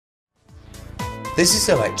This is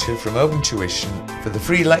a lecture from Open Tuition. For the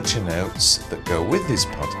free lecture notes that go with this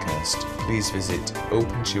podcast, please visit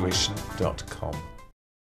opentuition.com.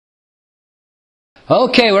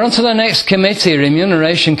 Okay, we're on to the next committee,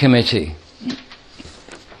 Remuneration Committee.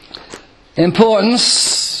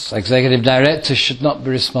 Importance: executive directors should not be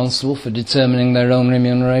responsible for determining their own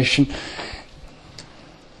remuneration.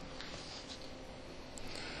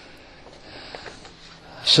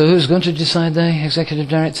 So who's going to decide the executive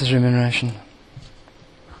director's remuneration?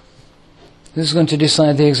 Who's going to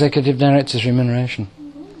decide the executive director's remuneration?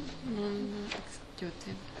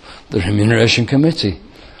 The Remuneration Committee.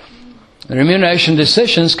 The remuneration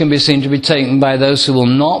decisions can be seen to be taken by those who will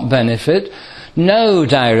not benefit. No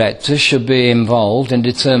director should be involved in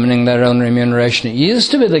determining their own remuneration. It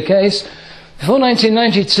used to be the case before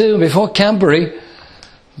 1992, before Cadbury,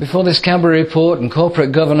 before this Cadbury report and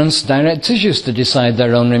corporate governance, directors used to decide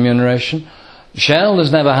their own remuneration.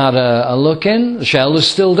 Shareholders never had a look in. The shareholders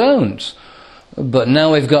still don't. But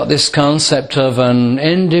now we've got this concept of an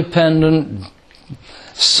independent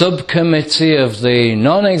subcommittee of the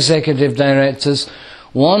non-executive directors,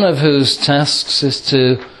 one of whose tasks is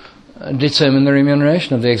to determine the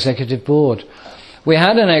remuneration of the executive board. We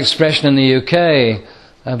had an expression in the UK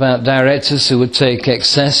about directors who would take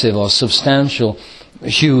excessive or substantial,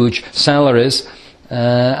 huge salaries,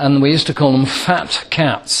 and we used to call them fat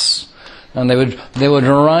cats. And they would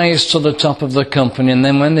rise to the top of the company, and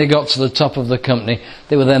then when they got to the top of the company,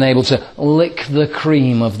 they were then able to lick the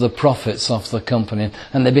cream of the profits off the company,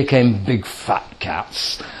 and they became big fat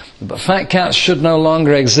cats. But fat cats should no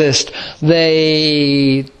longer exist.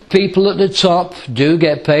 People at the top do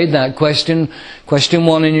get paid. That question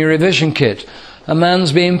 1 in your revision kit. A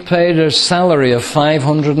man's being paid a salary of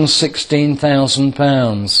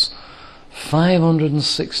 £516,000.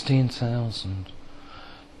 516,000.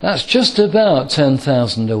 That's just about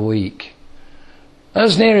 10,000 a week.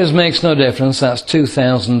 As near as makes no difference, that's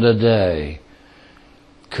 2,000 a day.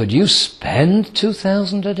 Could you spend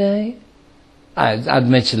 2,000 a day?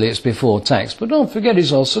 Admittedly, it's before tax, but don't forget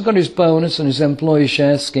he's also got his bonus and his employee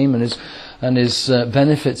share scheme and his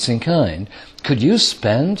benefits in kind. Could you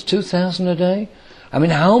spend 2,000 a day? I mean,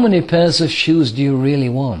 how many pairs of shoes do you really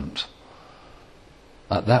want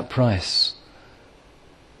at that price?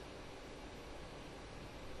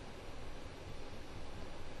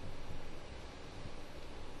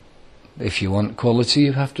 If you want quality,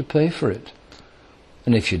 you have to pay for it.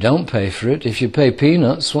 And if you don't pay for it, if you pay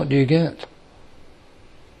peanuts, what do you get?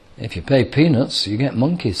 If you pay peanuts, you get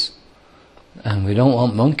monkeys. And we don't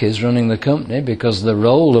want monkeys running the company, because the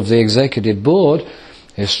role of the executive board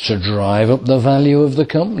is to drive up the value of the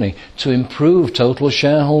company, to improve total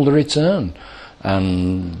shareholder return.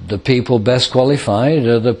 And the people best qualified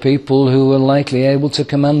are the people who are likely able to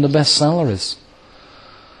command the best salaries.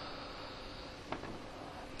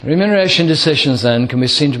 Remuneration decisions then can be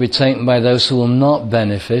seen to be taken by those who will not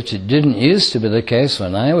benefit. It didn't used to be the case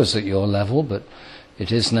when I was at your level, but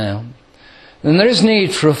it is now. And there is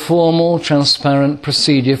need for a formal, transparent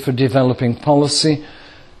procedure for developing policy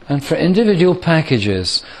and for individual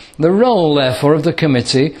packages. The role, therefore, of the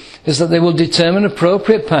committee is that they will determine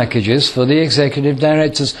appropriate packages for the executive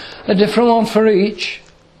directors, a different one for each,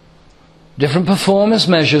 different performance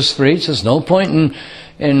measures for each. There's no point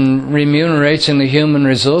in remunerating the human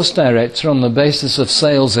resource director on the basis of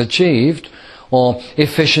sales achieved, or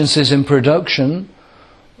efficiencies in production,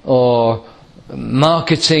 or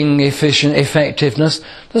marketing effectiveness.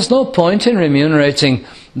 There's no point in remunerating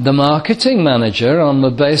the marketing manager on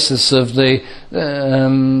the basis of the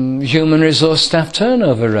human resource staff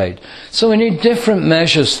turnover rate. So we need different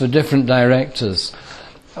measures for different directors.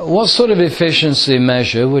 What sort of efficiency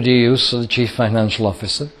measure would you use for the Chief Financial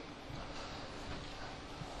Officer?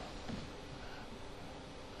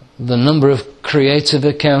 The number of creative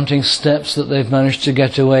accounting steps that they've managed to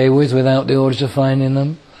get away with without the auditor finding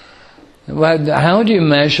them? How do you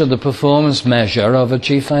measure the performance measure of a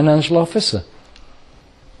Chief Financial Officer?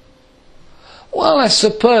 Well, I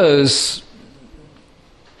suppose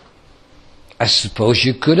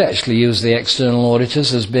you could actually use the external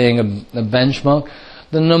auditors as being a benchmark.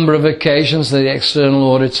 The number of occasions the external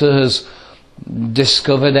auditor has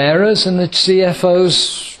discovered errors in the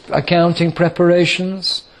CFO's accounting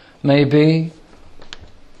preparations, maybe.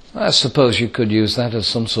 I suppose you could use that as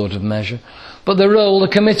some sort of measure. But the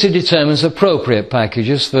committee determines appropriate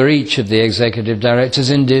packages for each of the executive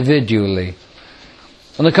directors individually.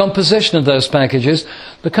 And the composition of those packages,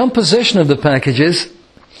 I think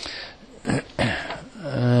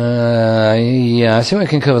we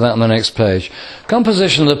can cover that on the next page.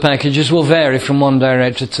 Composition of the packages will vary from one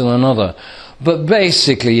director to another. But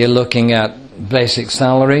basically you're looking at basic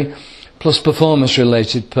salary, plus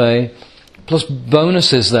performance-related pay, plus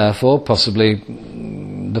bonuses, therefore, possibly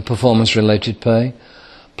the performance-related pay,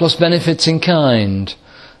 plus benefits in kind,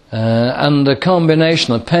 and the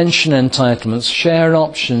combination of pension entitlements, share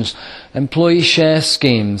options, employee share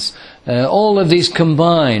schemes, all of these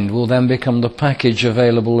combined will then become the package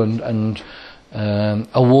available and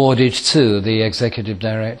awarded to the executive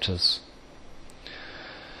directors.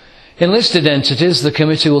 In listed entities, the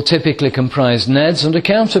committee will typically comprise NEDs and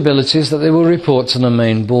accountabilities that they will report to the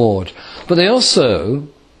main board. But they also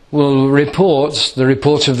will report, the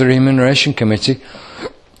report of the Remuneration Committee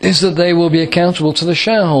is that they will be accountable to the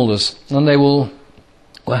shareholders, and they will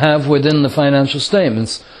have within the financial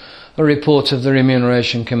statements a report of the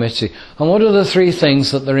Remuneration Committee. And what are the three things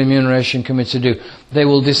that the Remuneration Committee do? They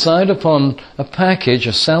will decide upon a package,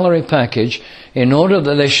 a salary package, in order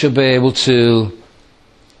that they should be able to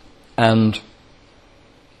and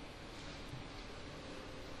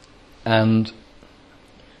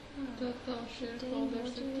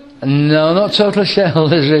no, not total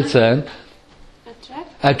shareholders return.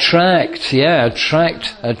 Attract,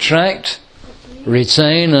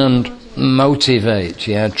 retain and motivate.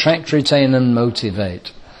 Yeah, attract, retain and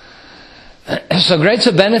motivate. So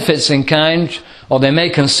greater benefits in kind, or they may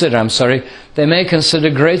consider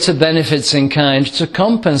greater benefits in kind to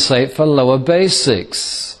compensate for lower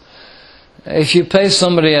basics. If you pay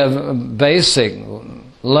somebody a basic,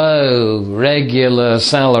 low, regular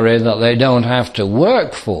salary that they don't have to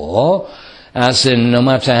work for, as in no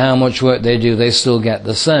matter how much work they do, they still get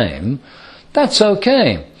the same, that's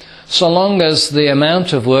okay. So long as the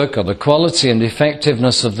amount of work or the quality and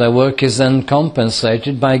effectiveness of their work is then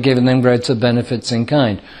compensated by giving them greater benefits in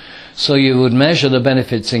kind. So you would measure the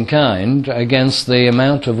benefits in kind against the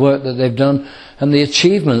amount of work that they've done and the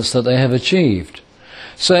achievements that they have achieved.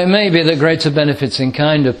 So it may be that greater benefits in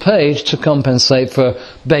kind are paid to compensate for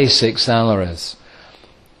basic salaries.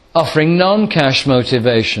 Offering non-cash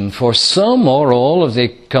motivation for some or all of the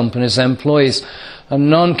company's employees.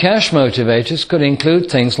 And non-cash motivators could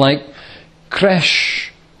include things like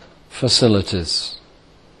creche facilities,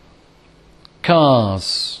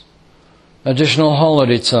 cars, additional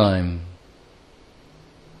holiday time,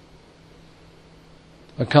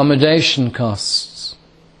 accommodation costs,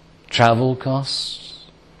 travel costs,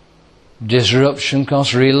 disruption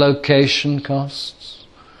costs, relocation costs,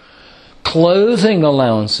 clothing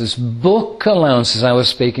allowances, book allowances. I was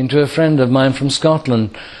speaking to a friend of mine from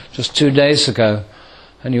Scotland just 2 days ago,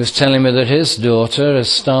 and he was telling me that his daughter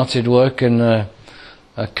has started work in a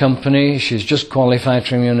company. She's just qualified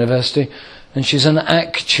from university, and she's an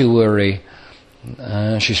actuary.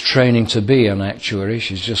 She's training to be an actuary.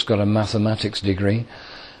 She's just got a mathematics degree.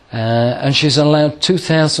 And she's allowed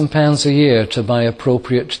 £2,000 a year to buy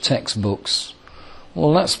appropriate textbooks.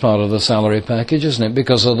 Well, that's part of the salary package, isn't it?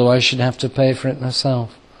 Because otherwise she'd have to pay for it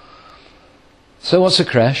herself. So what's a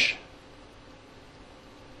creche?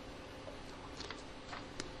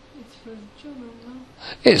 It's for children, no?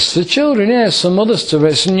 It's for children, yes.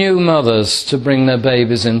 It's new mothers to bring their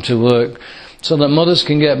babies into work, so that mothers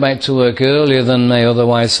can get back to work earlier than may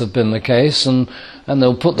otherwise have been the case, and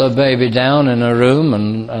they'll put their baby down in a room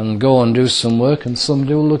and go and do some work, and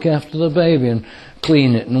somebody will look after the baby and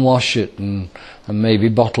clean it and wash it and maybe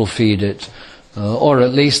bottle feed it, or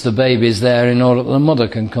at least the baby's there in order that the mother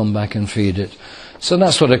can come back and feed it. So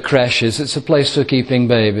that's what a creche is. It's a place for keeping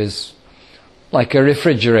babies, like a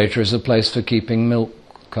refrigerator is a place for keeping milk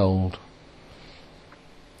cold.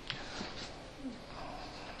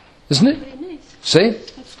 Isn't it? Very nice. See?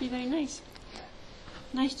 That's be very nice.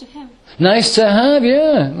 Nice to have. Nice to have,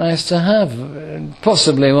 yeah. Nice to have.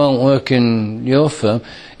 Possibly won't work in your firm.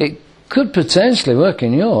 It could potentially work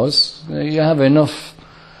in yours. You have enough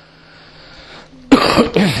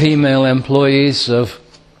female employees of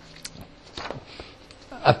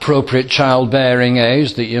appropriate childbearing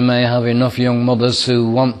age that you may have enough young mothers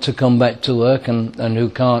who want to come back to work and who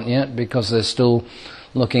can't yet because they're still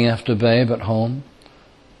looking after babe at home.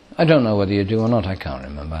 I don't know whether you do or not. I can't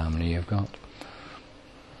remember how many you've got.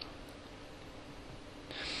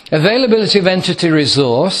 Availability of entity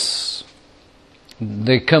resource.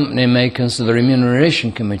 The company may consider, the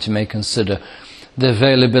Remuneration Committee may consider the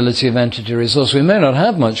availability of entity resource. We may not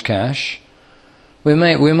have much cash. We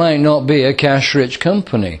might not be a cash-rich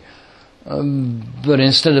company. But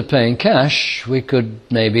instead of paying cash, we could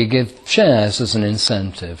maybe give shares as an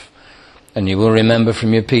incentive. And you will remember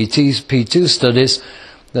from your P2 studies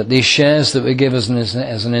that these shares that we give as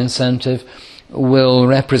an incentive will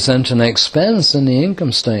represent an expense in the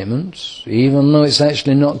income statement, even though it's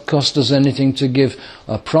actually not cost us anything to give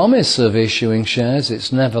a promise of issuing shares.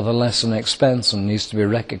 It's nevertheless an expense and needs to be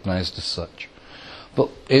recognized as such. but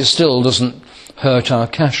it still doesn't hurt our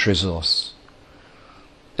cash resource.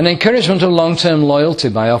 An encouragement of long-term loyalty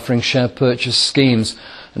by offering share purchase schemes.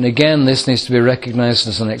 And again, this needs to be recognised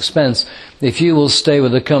as an expense. If you will stay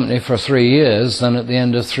with the company for 3 years, then at the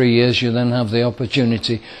end of 3 years you then have the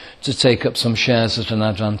opportunity to take up some shares at an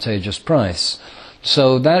advantageous price.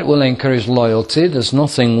 So that will encourage loyalty. There's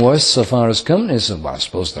nothing worse so far as companies, well, I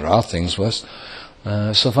suppose there are things worse,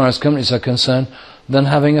 so far as companies are concerned, than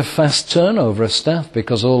having a fast turnover of staff,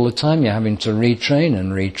 because all the time you're having to retrain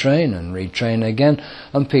and retrain and retrain again,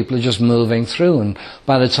 and people are just moving through, and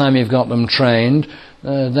by the time you've got them trained,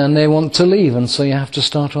 then they want to leave, and so you have to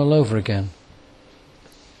start all over again.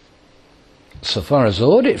 So far as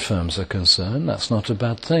audit firms are concerned, that's not a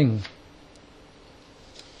bad thing.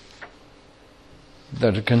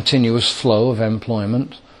 That a continuous flow of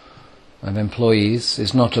employment, of employees,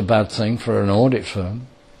 is not a bad thing for an audit firm.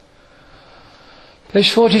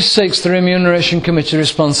 Page 46, the Remuneration Committee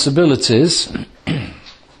responsibilities.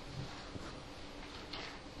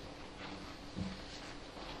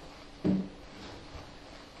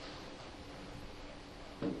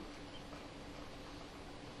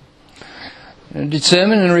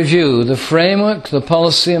 Determine and review the framework, the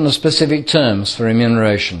policy and the specific terms for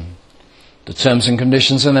remuneration, the terms and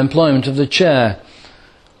conditions of employment of the chair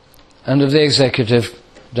and of the executive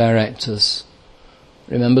directors.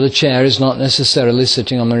 Remember, the chair is not necessarily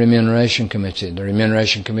sitting on the Remuneration Committee. The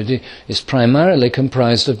Remuneration Committee is primarily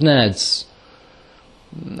comprised of NEDs,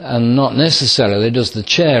 and not necessarily does the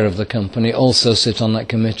chair of the company also sit on that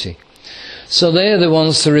committee. So they are the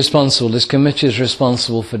ones who are responsible. This committee is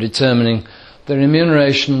responsible for determining the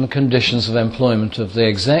remuneration and the conditions of employment of the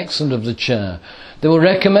execs and of the chair. They will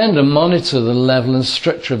recommend and monitor the level and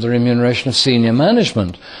structure of the remuneration of senior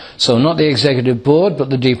management, so not the executive board but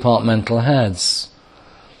the departmental heads.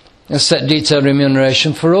 They set detailed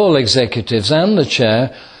remuneration for all executives and the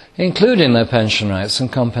chair, including their pension rights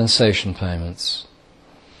and compensation payments.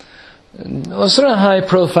 Was there a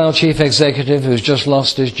high-profile chief executive who's just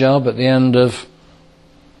lost his job at the end of,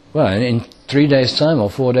 well, in 3 days' time or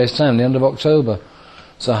 4 days' time, the end of October?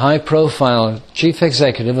 It's a high-profile chief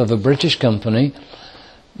executive of a British company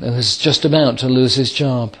who's just about to lose his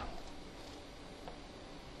job.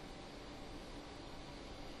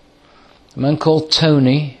 A man called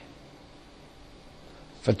Tony.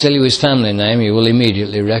 If I tell you his family name, you will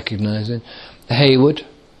immediately recognise it. Hayward.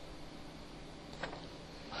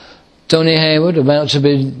 Tony Hayward, about to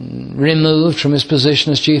be removed from his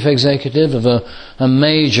position as chief executive of a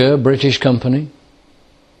major British company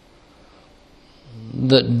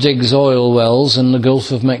that digs oil wells in the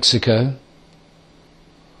Gulf of Mexico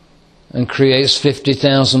and creates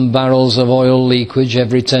 50,000 barrels of oil leakage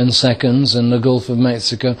every 10 seconds in the Gulf of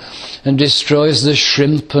Mexico and destroys the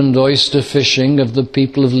shrimp and oyster fishing of the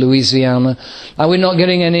people of Louisiana. Are we not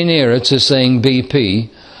getting any nearer to saying BP?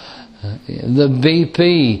 The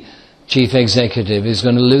BP chief executive is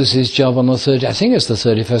going to lose his job on the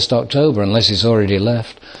 31st October, unless he's already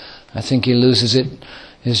left. I think he loses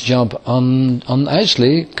his job on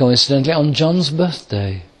actually, coincidentally, on John's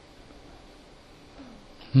birthday.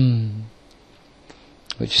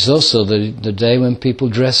 Which is also the day when people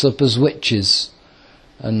dress up as witches.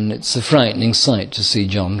 And it's a frightening sight to see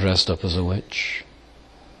John dressed up as a witch.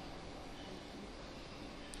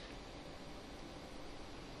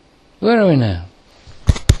 Where are we now?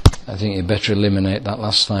 I think you'd better eliminate that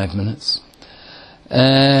last 5 minutes.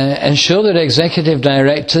 Ensure that executive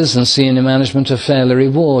directors and senior management are fairly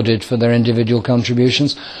rewarded for their individual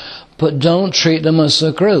contributions, but don't treat them as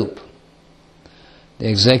a group. The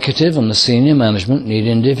executive and the senior management need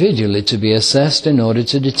individually to be assessed in order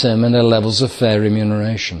to determine their levels of fair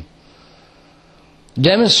remuneration.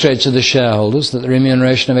 Demonstrate to the shareholders that the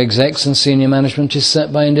remuneration of execs and senior management is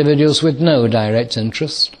set by individuals with no direct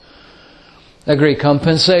interest. Agree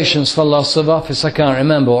compensations for loss of office. I can't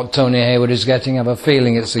remember what Tony Hayward is getting. I have a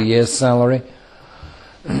feeling it's a year's salary.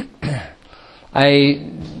 I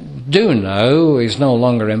do know he's no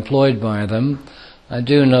longer employed by them. I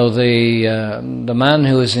do know the man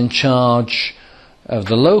who is in charge of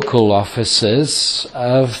the local offices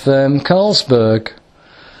of Carlsberg,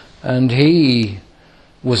 and he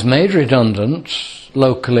was made redundant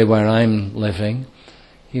locally where I'm living.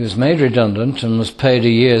 He was made redundant and was paid a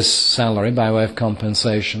year's salary by way of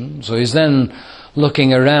compensation. So he's then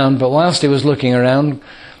looking around, but whilst he was looking around,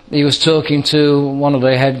 he was talking to one of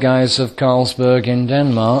the head guys of Carlsberg in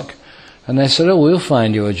Denmark, and they said, "Oh, we'll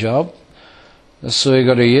find you a job." So he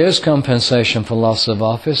got a year's compensation for loss of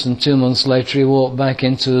office, and 2 months later he walked back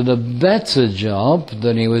into the better job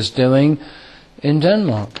that he was doing in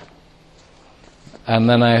Denmark. And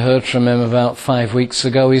then I heard from him about 5 weeks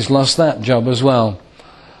ago he's lost that job as well.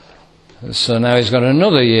 So now he's got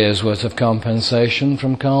another year's worth of compensation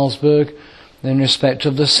from Carlsberg in respect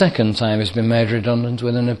of the second time he's been made redundant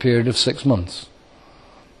within a period of 6 months.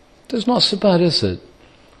 It's not so bad, is it?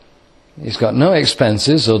 He's got no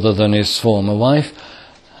expenses other than his former wife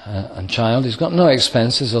and child. He's got no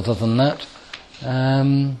expenses other than that.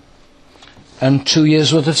 And 2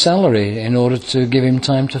 years' worth of salary in order to give him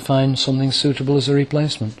time to find something suitable as a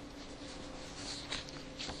replacement.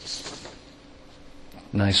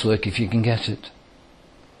 Nice work if you can get it.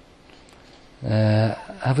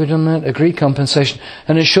 Have we done that? Agree compensation.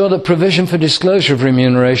 And ensure that provision for disclosure of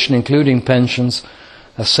remuneration, including pensions,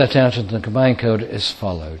 as set out in the Combined Code, is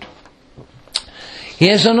followed.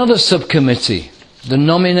 Here's another subcommittee, the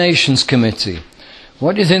Nominations Committee.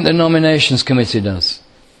 What do you think the Nominations Committee does?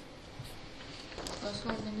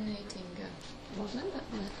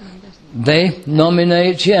 They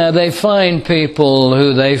nominate, they find people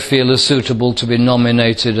who they feel are suitable to be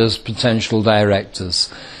nominated as potential directors.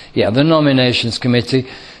 The Nominations Committee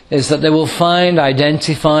is that they will find,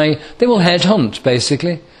 identify, they will headhunt,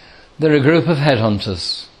 basically. They're a group of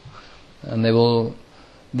headhunters. And the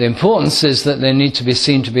importance is that they need to be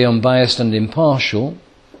seen to be unbiased and impartial.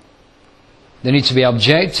 They need to be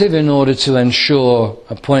objective in order to ensure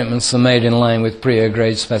appointments are made in line with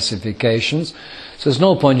pre-agreed specifications. So there's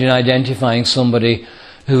no point in identifying somebody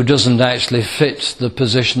who doesn't actually fit the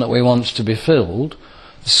position that we want to be filled.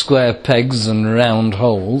 Square pegs and round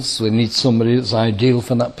holes. We need somebody that's ideal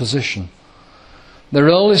for that position. The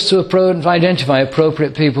role is to identify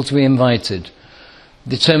appropriate people to be invited,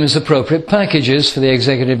 determines appropriate packages for the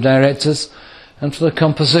executive directors and for the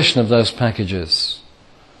composition of those packages.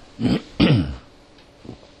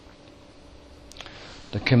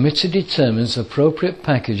 The committee determines appropriate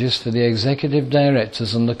packages for the executive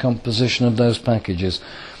directors and the composition of those packages.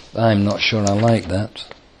 I'm not sure I like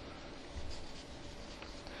that.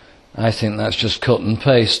 I think that's just cut and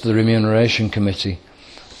paste the remuneration committee.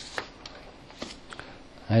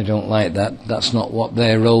 I don't like that. That's not what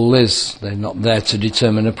their role is. They're not there to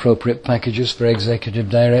determine appropriate packages for executive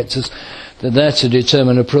directors. They're there to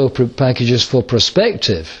determine appropriate packages for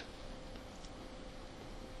prospective.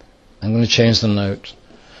 I'm going to change the note.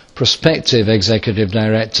 Prospective executive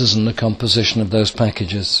directors and the composition of those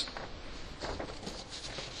packages.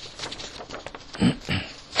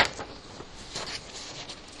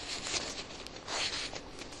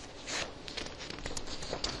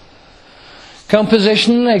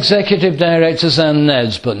 Composition, executive directors and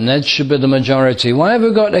NEDs, but NEDs should be the majority. Why have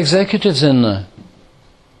we got executives in there?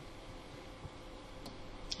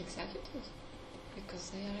 Executives? Because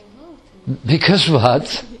they are involved. Because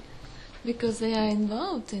what? Because they are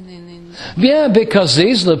involved in... Yeah, because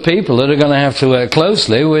these are the people that are going to have to work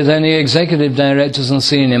closely with any executive directors and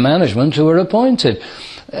senior management who are appointed.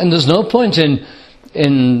 And there's no point in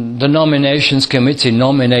the nominations committee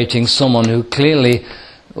nominating someone who clearly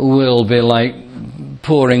will be like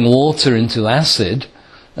pouring water into acid,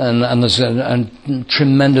 and there's a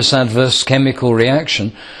tremendous adverse chemical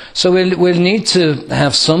reaction. So we'll need to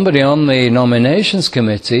have somebody on the nominations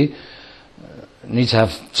committee, need to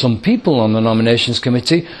have some people on the nominations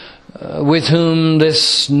committee with whom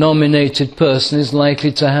this nominated person is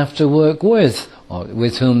likely to have to work with, or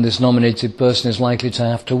with whom this nominated person is likely to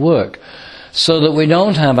have to work, so that we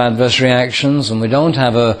don't have adverse reactions and we don't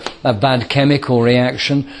have a bad chemical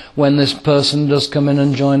reaction when this person does come in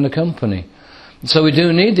and join the company. So we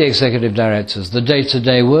do need the executive directors, the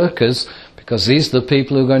day-to-day workers, because these are the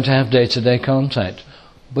people who are going to have day-to-day contact.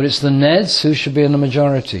 But it's the NEDs who should be in the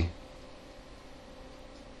majority.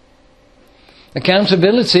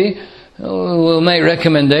 Accountability will make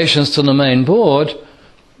recommendations to the main board,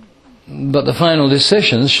 but the final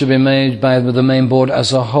decisions should be made by the main board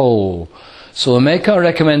as a whole. So we'll make our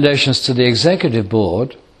recommendations to the executive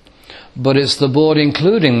board, but it's the board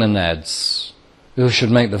including the NEDs who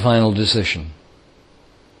should make the final decision.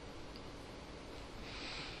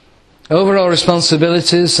 Overall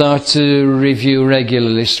responsibilities are to review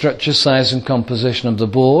regularly structure, size and composition of the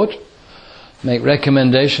board, make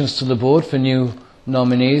recommendations to the board for new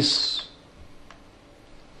nominees,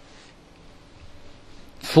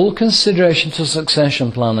 full consideration to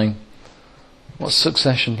succession planning. What's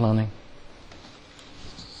succession planning?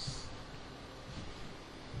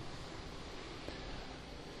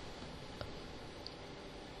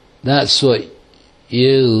 That's what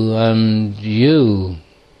you and you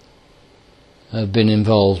have been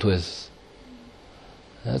involved with.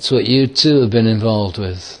 That's what you too have been involved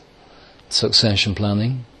with. Succession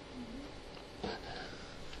planning.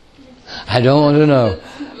 I don't want to know.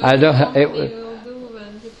 I don't. What will do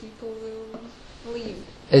when the people will leave?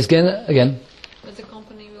 Again. What the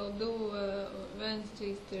company will do when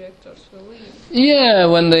these directors will leave. Yeah,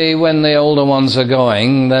 when the older ones are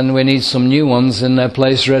going, then we need some new ones in their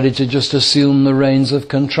place ready to just assume the reins of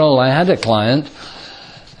control. I had a client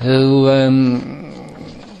who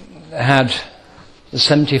had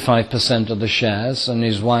 75% of the shares, and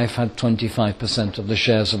his wife had 25% of the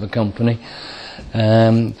shares of the company.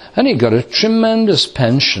 And he got a tremendous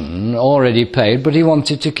pension already paid, but he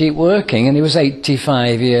wanted to keep working, and he was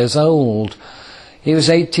 85 years old. He was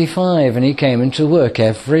 85, and he came into work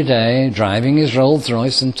every day, driving his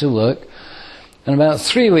Rolls-Royce into work. And about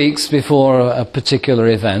 3 weeks before a particular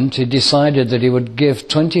event, he decided that he would give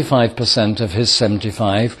 25% of his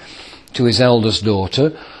 75 to his eldest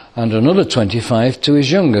daughter, and another 25 to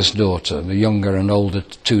his youngest daughter, the younger and older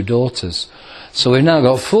two daughters. So we've now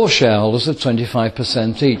got 4 shareholders of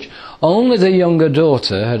 25% each. Only the younger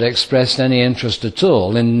daughter had expressed any interest at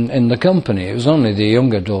all in the company. It was only the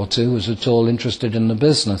younger daughter who was at all interested in the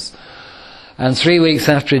business. And 3 weeks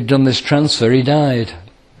after he'd done this transfer, he died.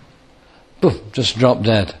 Boom, just dropped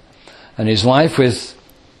dead. And his wife, with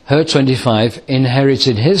her 25,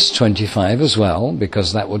 inherited his 25 as well,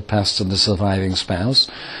 because that would pass to the surviving spouse.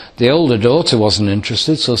 The older daughter wasn't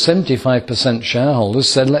interested, so 75% shareholders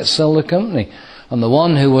said, let's sell the company. And the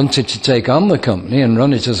one who wanted to take on the company and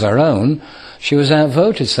run it as her own, she was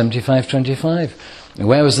outvoted, 75-25.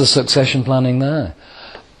 Where was the succession planning there?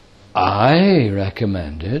 I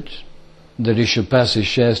recommended that he should pass his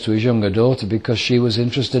shares to his younger daughter because she was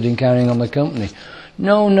interested in carrying on the company.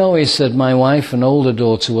 No, he said, my wife and older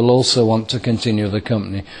daughter will also want to continue the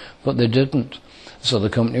company. But they didn't. So the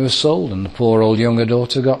company was sold, and the poor old younger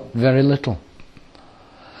daughter got very little.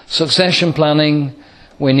 Succession planning,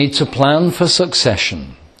 we need to plan for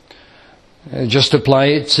succession. Just apply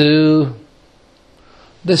it to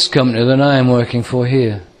this company that I am working for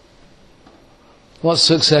here. What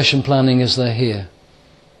succession planning is there here?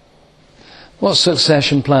 What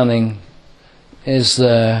succession planning is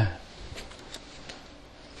there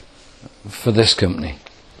for this company?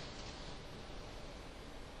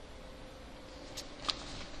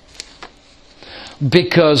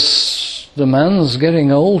 Because the man's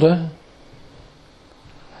getting older.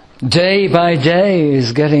 Day by day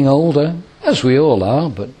he's getting older, as we all are,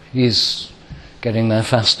 but he's getting there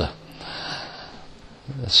faster.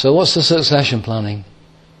 So what's the succession planning?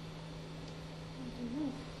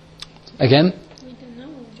 Again? We don't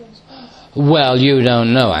know, just Well, you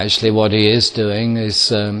don't know actually. What he is doing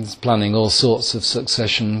is planning all sorts of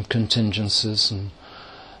succession contingencies,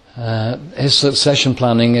 and his succession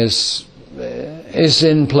planning is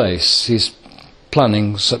in place. He's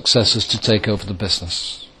planning successors to take over the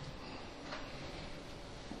business.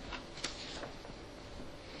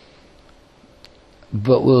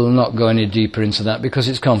 But we'll not go any deeper into that because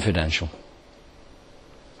it's confidential.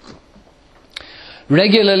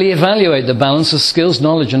 Regularly evaluate the balance of skills,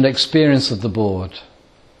 knowledge and experience of the board.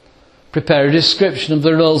 Prepare a description of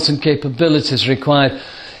the roles and capabilities required.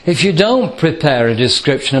 If you don't prepare a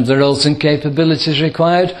description of the roles and capabilities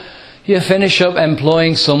required, you finish up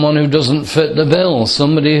employing someone who doesn't fit the bill,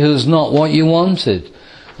 somebody who's not what you wanted.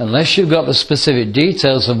 Unless you've got the specific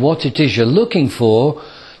details of what it is you're looking for,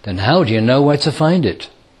 then how do you know where to find it?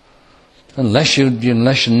 Unless you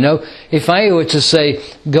know. If I were to say,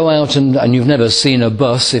 go out and you've never seen a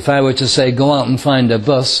bus, if I were to say, go out and find a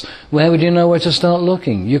bus, where would you know where to start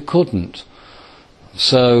looking? You couldn't.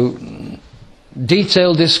 So,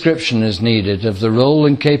 detailed description is needed of the role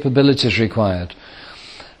and capabilities required.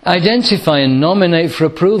 Identify and nominate for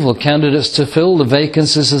approval candidates to fill the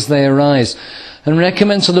vacancies as they arise, and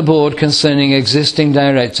recommend to the board concerning existing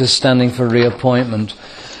directors standing for reappointment.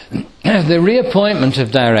 The reappointment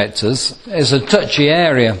of directors is a touchy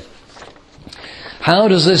area. How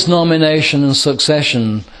does this nomination and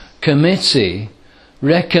succession committee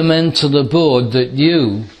recommend to the board that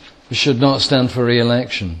you should not stand for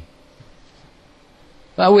re-election?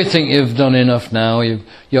 Well, we think you've done enough now.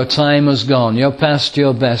 Your time has gone. You're past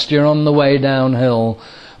your best. You're on the way downhill.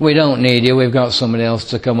 We don't need you. We've got somebody else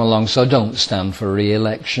to come along, so don't stand for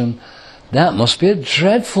re-election. That must be a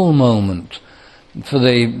dreadful moment for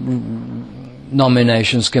the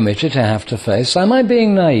nominations committee to have to face. Am I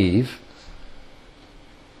being naive?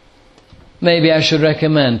 Maybe I should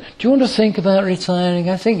recommend, do you want to think about retiring?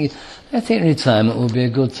 I think retirement will be a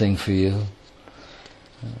good thing for you.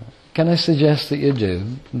 Can I suggest that you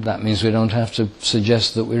do? That means we don't have to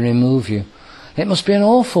suggest that we remove you. It must be an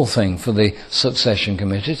awful thing for the succession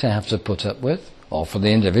committee to have to put up with, or for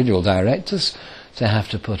the individual directors to have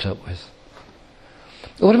to put up with.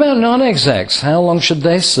 What about non-execs? How long should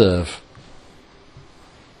they serve?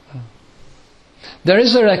 There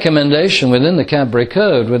is a recommendation within the Cadbury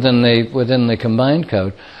Code, within the Combined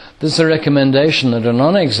Code, there's a recommendation that a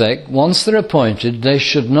non-exec, once they're appointed, they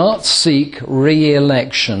should not seek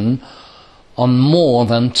re-election on more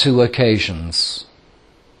than 2 occasions.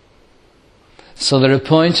 So they're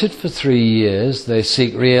appointed for 3 years, they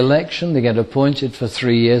seek re-election, they get appointed for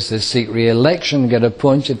 3 years, they seek re-election, get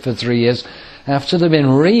appointed for 3 years. After they've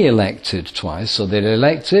been re-elected twice, so they're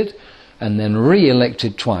elected and then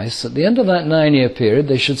re-elected twice, at the end of that 9-year period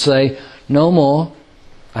they should say, no more,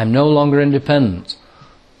 I'm no longer independent.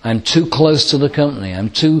 I'm too close to the company, I'm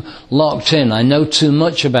too locked in, I know too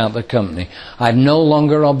much about the company, I'm no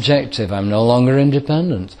longer objective, I'm no longer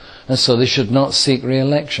independent. And so they should not seek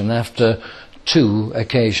re-election after 2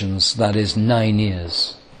 occasions, that is 9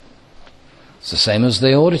 years. It's the same as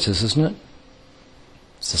the auditors, isn't it?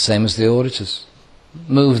 It's the same as the auditors.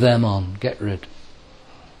 Move them on, get rid.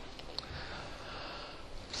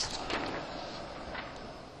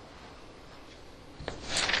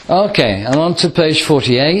 Okay, and on to page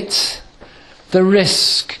 48, the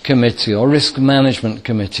Risk Committee or Risk Management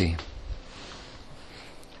Committee.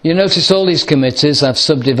 You notice all these committees have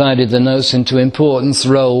subdivided the notes into importance,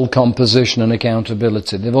 role, composition and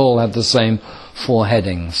accountability. They've all had the same 4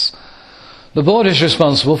 headings. The board is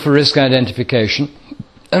responsible for risk identification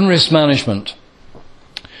and risk management,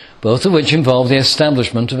 both of which involve the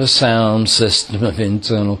establishment of a sound system of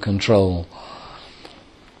internal control.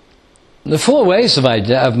 The 4 ways of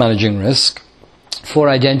managing risk, 4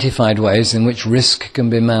 identified ways in which risk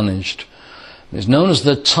can be managed, is known as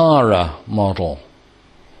the TARA model.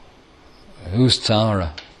 Who's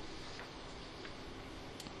TARA?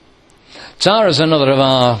 TARA is another of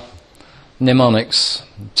our mnemonics,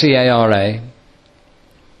 T-A-R-A,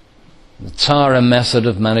 the TARA method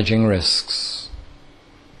of managing risks.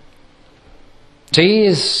 T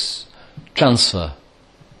is transfer.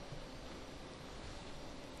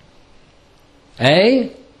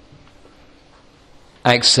 A,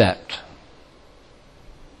 accept.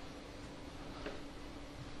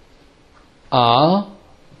 R,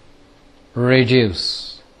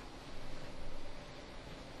 reduce.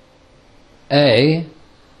 A,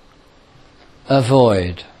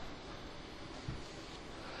 avoid.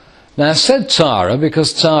 Now I said TARA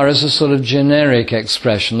because TARA is a sort of generic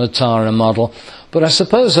expression, the TARA model, but I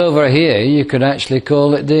suppose over here you could actually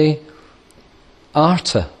call it the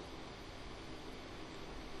ARTA.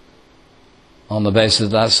 On the basis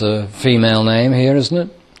that's a female name here, isn't it?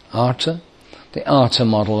 ARTA. The ARTA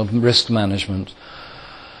model of risk management.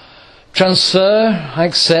 Transfer,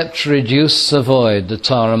 accept, reduce, avoid, the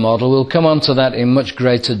TARA model. We'll come on to that in much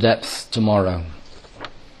greater depth tomorrow.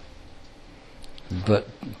 But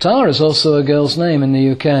Tara is also a girl's name in the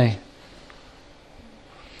UK.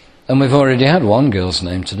 And we've already had one girl's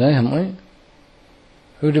name today, haven't we?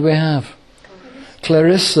 Who do we have?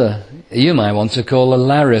 Clarissa. You might want to call her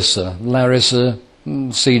Larissa. Larissa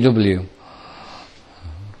CW.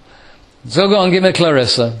 So go on, give me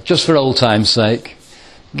Clarissa, just for old time's sake.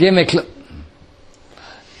 Give me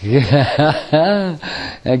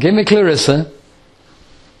give me Clarissa.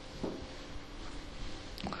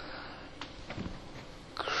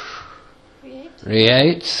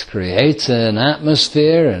 Create an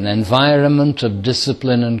atmosphere, an environment of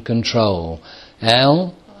discipline and control.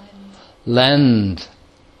 L, lend.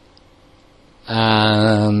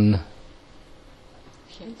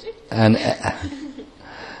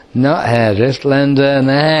 Not hairdrift, lend an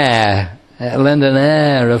air. Lend an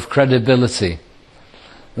air of credibility.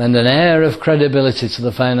 Lend an air of credibility to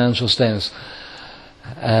the financial statements.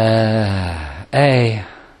 A.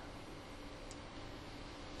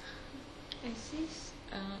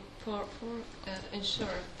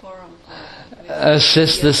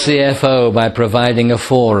 Assist the CFO by providing a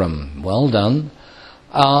forum. Well done.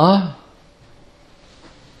 R.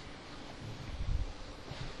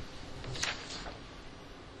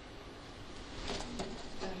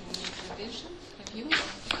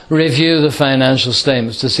 Review the financial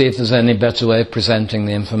statements to see if there's any better way of presenting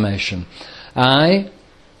the information. I.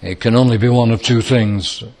 It can only be one of 2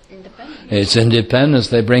 things. It's independence.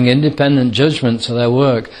 They bring independent judgment to their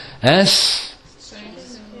work. S.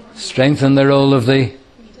 Strengthen the role of the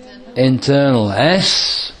internal.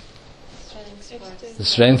 S.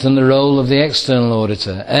 Strengthen the role of the external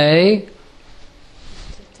auditor. A.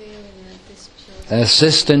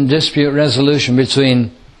 Assist in dispute resolution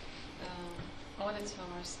between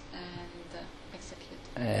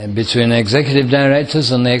between executive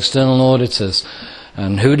directors and the external auditors.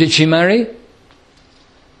 And who did she marry?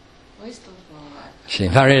 Whistleblower. She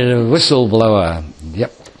married a whistleblower.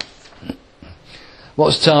 Yep.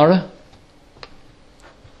 What's Tara?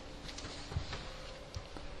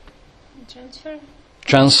 Transfer.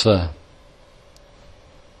 Transfer.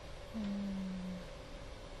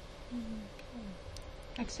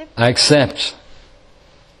 Accept. Accept.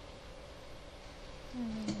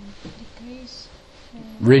 Decrease.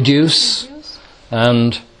 Reduce. Reduce.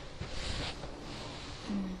 And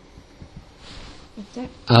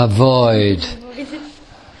Avoid. avoid.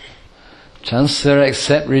 Transfer,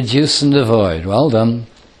 accept, reduce and avoid. Well done.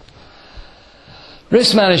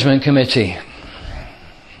 Risk Management Committee.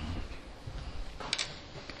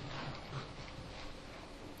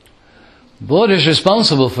 The board is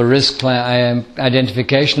responsible for risk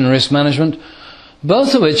identification and risk management,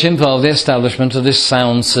 both of which involve the establishment of this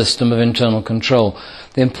sound system of internal control.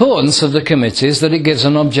 The importance of the committee is that it gives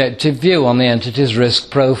an objective view on the entity's risk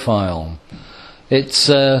profile. It's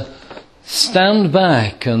stand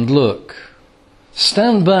back and look.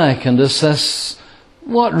 Stand back and assess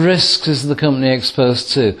what risks is the company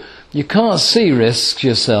exposed to. You can't see risks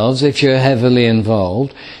yourselves if you're heavily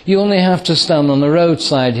involved. You only have to stand on the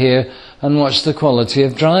roadside here and watch the quality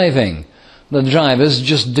of driving. The drivers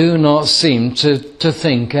just do not seem to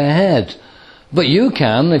think ahead. But you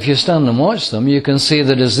can, if you stand and watch them, you can see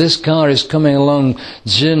that as this car is coming along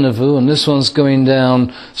Genevu and this one's going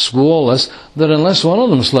down Squalus, that unless one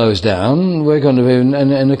of them slows down, we're going to be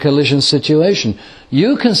in a collision situation.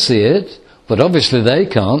 You can see it, but obviously they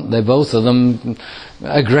can't. They're both of them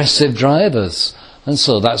aggressive drivers. And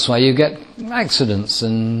so that's why you get accidents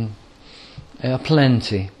and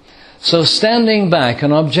plenty. So standing back,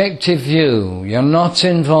 an objective view, you're not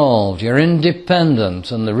involved, you're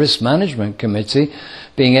independent, and the Risk Management Committee,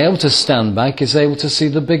 being able to stand back, is able to see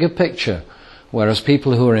the bigger picture, whereas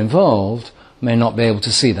people who are involved may not be able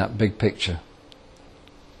to see that big picture.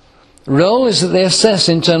 The role is that they assess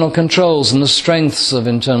internal controls and the strengths of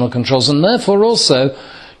internal controls, and therefore also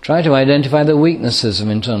try to identify the weaknesses of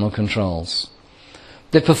internal controls.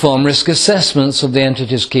 They perform risk assessments of the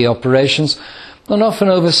entity's key operations, and often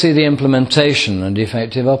oversee the implementation and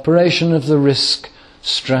effective operation of the risk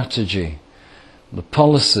strategy, the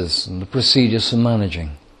policies and the procedures for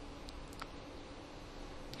managing.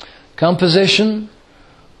 Composition,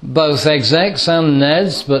 both execs and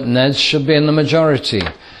NEDs, but NEDs should be in the majority.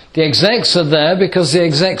 The execs are there because the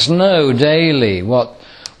execs know daily what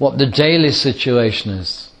the daily situation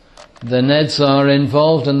is. The NEDs are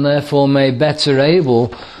involved and therefore may better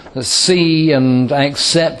able to see and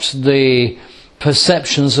accept the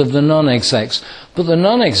perceptions of the non-execs. But the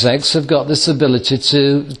non-execs have got this ability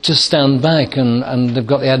to stand back and they've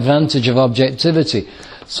got the advantage of objectivity.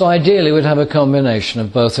 So ideally we'd have a combination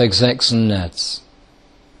of both execs and NEDs.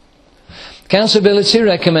 Accountability,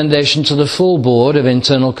 recommendation to the full board of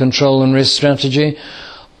internal control and risk strategy,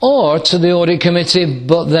 or to the audit committee,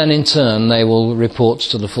 but then in turn they will report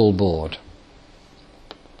to the full board.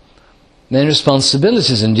 Main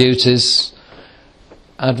responsibilities and duties: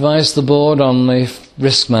 advise the board on the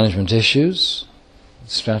risk management issues,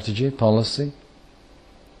 strategy, policy.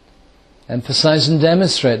 Emphasize and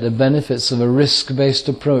demonstrate the benefits of a risk-based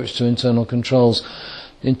approach to internal controls.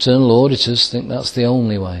 Internal auditors think that's the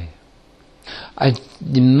only way. I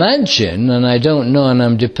imagine, and I don't know, and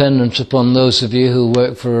I'm dependent upon those of you who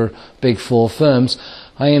work for Big Four firms,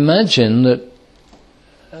 I imagine that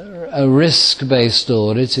a risk-based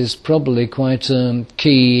audit is probably quite a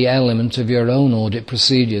key element of your own audit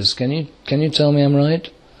procedures. Can you tell me I'm right?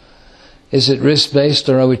 Is it risk-based,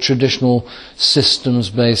 or are we traditional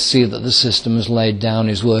systems-based, see that the system is laid down,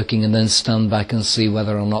 is working, and then stand back and see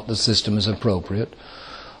whether or not the system is appropriate?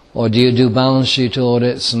 Or do you do balance sheet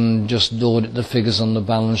audits and just audit the figures on the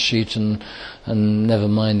balance sheet and never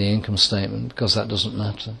mind the income statement, because that doesn't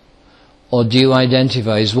matter? Or do you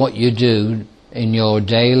identify, is what you do in your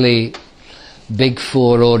daily Big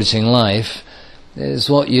Four auditing life, is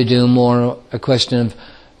what you do more a question of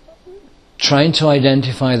trying to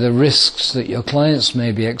identify the risks that your clients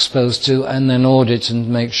may be exposed to and then audit and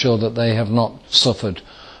make sure that they have not suffered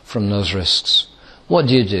from those risks? What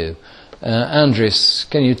do you do? Andres,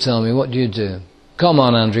 can you tell me, what do you do? Come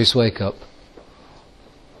on, Andres, wake up.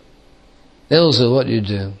 Ilse, what do you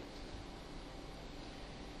do?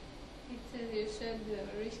 It says you said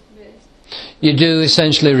risk-based. You do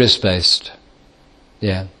essentially risk-based.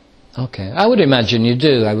 Yeah. Okay. I would imagine you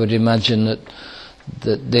do. I would imagine that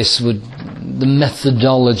the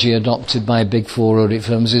methodology adopted by Big Four audit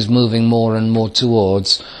firms is moving more and more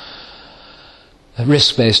towards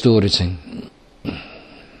risk-based auditing.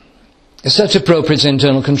 Set appropriate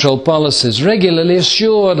internal control policies. Regularly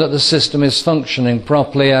assure that the system is functioning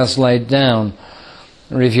properly as laid down.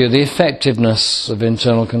 Review the effectiveness of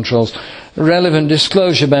internal controls. Relevant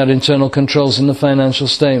disclosure about internal controls in the financial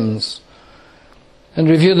statements. And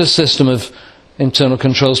review the system of Internal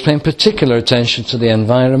controls paying particular attention to the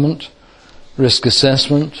environment, risk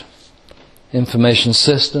assessment, information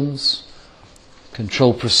systems,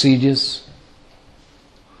 control procedures,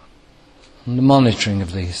 and the monitoring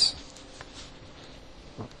of these.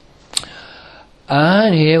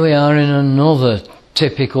 And here we are in another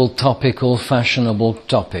typical, topical, fashionable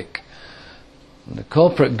topic. The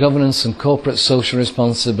corporate governance and corporate social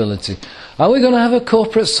responsibility. Are we going to have a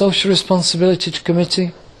corporate social responsibility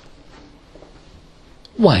committee?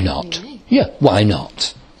 Why not? Yeah, why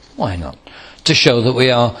not? Why not? To show that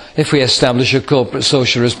we are, if we establish a corporate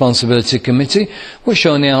social responsibility committee, we're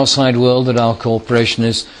showing the outside world that our corporation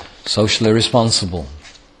is socially responsible.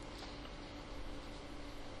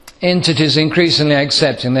 Entities increasingly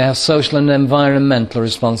accepting they have social and environmental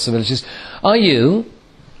responsibilities. Are you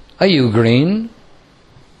green?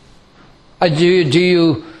 Do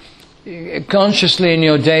you consciously in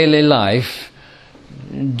your daily life,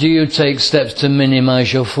 do you take steps to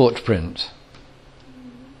minimize your footprint?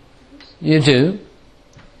 You do?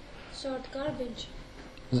 Sort garbage.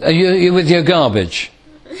 Are you with your garbage?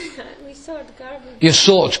 We sort garbage. You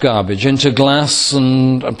sort garbage into glass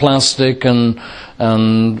and plastic and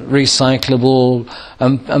recyclable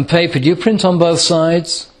and paper. Do you print on both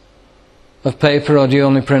sides of paper, or do you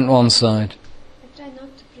only print one side? I try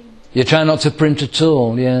not to print. You try not to print at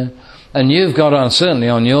all, yeah. And you've got certainly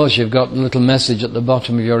on yours, you've got a little message at the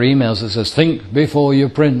bottom of your emails that says, think before you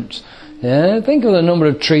print. Yeah, think of the number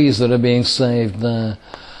of trees that are being saved there.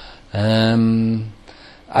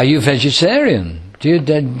 Are you vegetarian? Do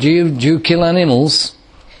you kill animals?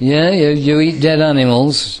 Yeah, you eat dead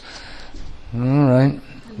animals. All right.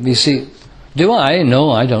 You see, do I?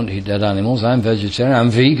 No, I don't eat dead animals. I'm vegetarian. I'm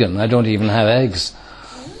vegan. I don't even have eggs.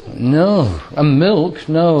 No. And milk?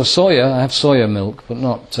 No. Soya. I have soya milk, but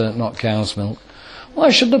not cow's milk. Why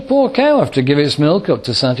should the poor cow have to give its milk up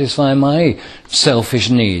to satisfy my selfish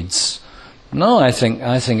needs? No, I think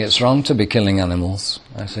it's wrong to be killing animals.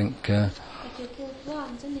 I think. But you kill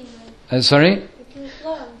plants anyway. Sorry? You kill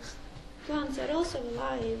plants. Plants are also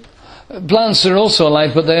alive. Plants are also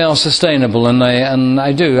alive, but they are sustainable, but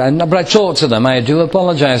I talk to them. I do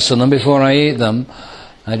apologise to them before I eat them.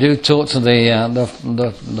 I do talk to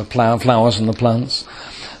the flowers and the plants.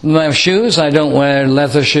 My shoes, I don't wear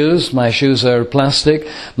leather shoes. My shoes are plastic.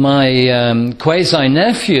 My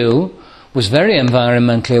quasi-nephew was very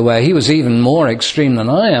environmentally aware. He was even more extreme than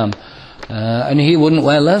I am. And he wouldn't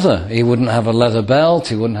wear leather. He wouldn't have a leather belt.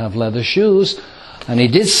 He wouldn't have leather shoes. And he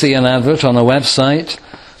did see an advert on a website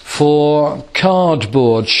for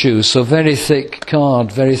cardboard shoes. So very thick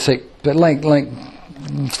card, very thick, but like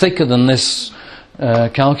thicker than this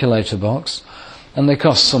calculator box. And they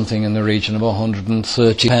cost something in the region of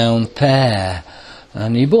 £130 pair.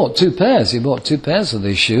 And he bought two pairs. He bought 2 pairs of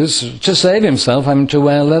these shoes to save himself having to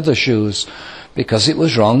wear leather shoes, because it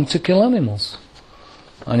was wrong to kill animals.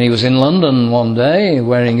 And he was in London one day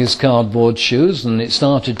wearing his cardboard shoes, and it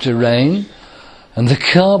started to rain, and the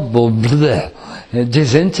cardboard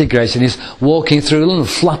disintegrated. He's walking through and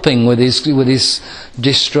flapping with his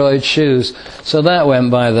destroyed shoes. So that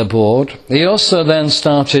went by the board. He also then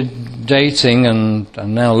started dating and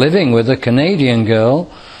now living with a Canadian girl.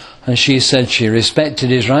 And she said she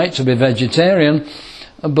respected his right to be vegetarian,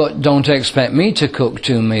 but don't expect me to cook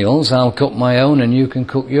 2 meals. I'll cook my own and you can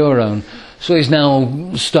cook your own. So he's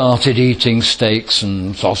now started eating steaks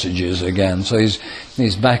and sausages again. So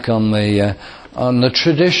he's back on the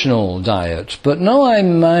traditional diet. But no,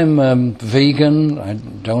 I'm vegan. I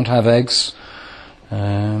don't have eggs.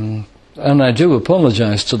 And I do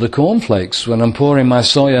apologise to the cornflakes. When I'm pouring my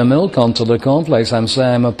soya milk onto the cornflakes,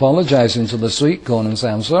 I'm apologising to the sweet corn and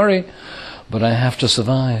say, I'm sorry, but I have to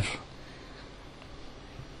survive.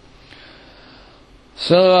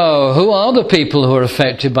 So, who are the people who are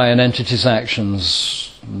affected by an entity's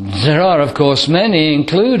actions? There are, of course, many,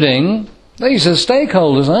 including, these are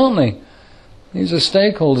stakeholders, aren't they? These are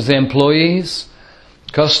stakeholders, the employees,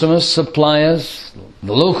 customers, suppliers,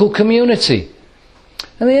 the local community.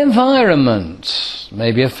 And the environment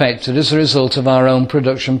may be affected as a result of our own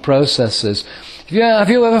production processes. Have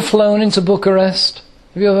you ever flown into Bucharest?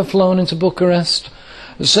 Have you ever flown into Bucharest?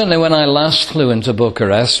 Certainly when I last flew into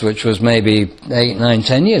Bucharest, which was maybe 8, 9,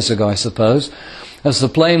 10 years ago, I suppose, as the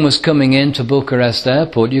plane was coming into Bucharest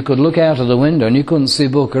airport, you could look out of the window and you couldn't see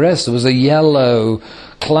Bucharest. There was a yellow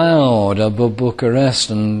cloud above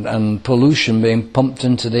Bucharest and pollution being pumped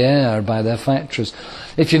into the air by their factories.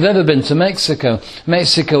 If you've ever been to Mexico,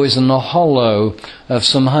 Mexico is in the hollow of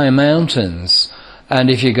some high mountains. And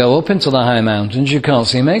if you go up into the high mountains, you can't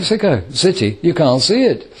see Mexico City. You can't see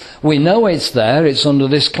it. We know it's there. It's under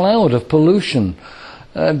this cloud of pollution.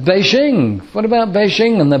 Beijing. What about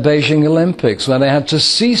Beijing and the Beijing Olympics, where they had to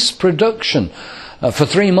cease production for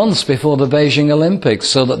 3 months before the Beijing Olympics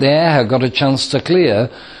so that the air had got a chance to clear,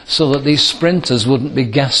 so that these sprinters wouldn't be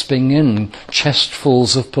gasping in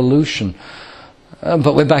chestfuls of pollution.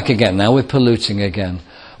 But we're back again now, we're polluting again.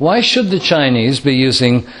 Why should the Chinese be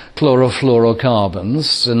using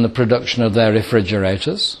chlorofluorocarbons in the production of their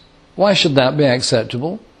refrigerators? Why should that be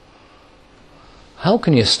acceptable? How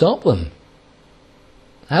can you stop them?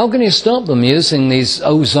 How can you stop them using these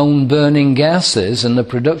ozone-burning gases in the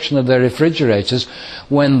production of their refrigerators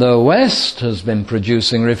when the West has been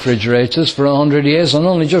producing refrigerators for 100 years, and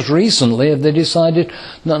only just recently have they decided,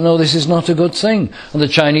 no, this is not a good thing. And the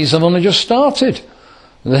Chinese have only just started.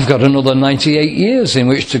 They've got another 98 years in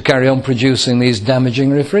which to carry on producing these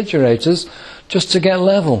damaging refrigerators just to get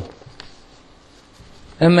level.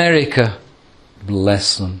 America,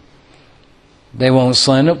 bless them. They won't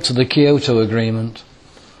sign up to the Kyoto Agreement.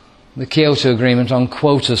 The Kyoto Agreement on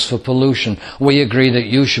quotas for pollution. We agree that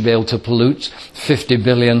you should be able to pollute 50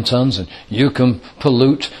 billion tons and you can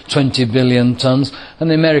pollute 20 billion tons. And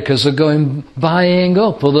the Americans are buying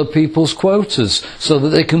up other people's quotas so that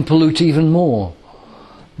they can pollute even more.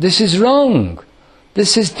 This is wrong.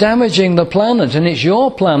 This is damaging the planet, and it's your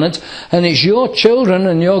planet and it's your children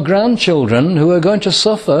and your grandchildren who are going to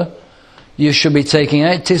suffer. You should be taking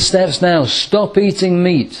active steps now. Stop eating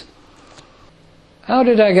meat. How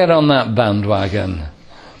did I get on that bandwagon?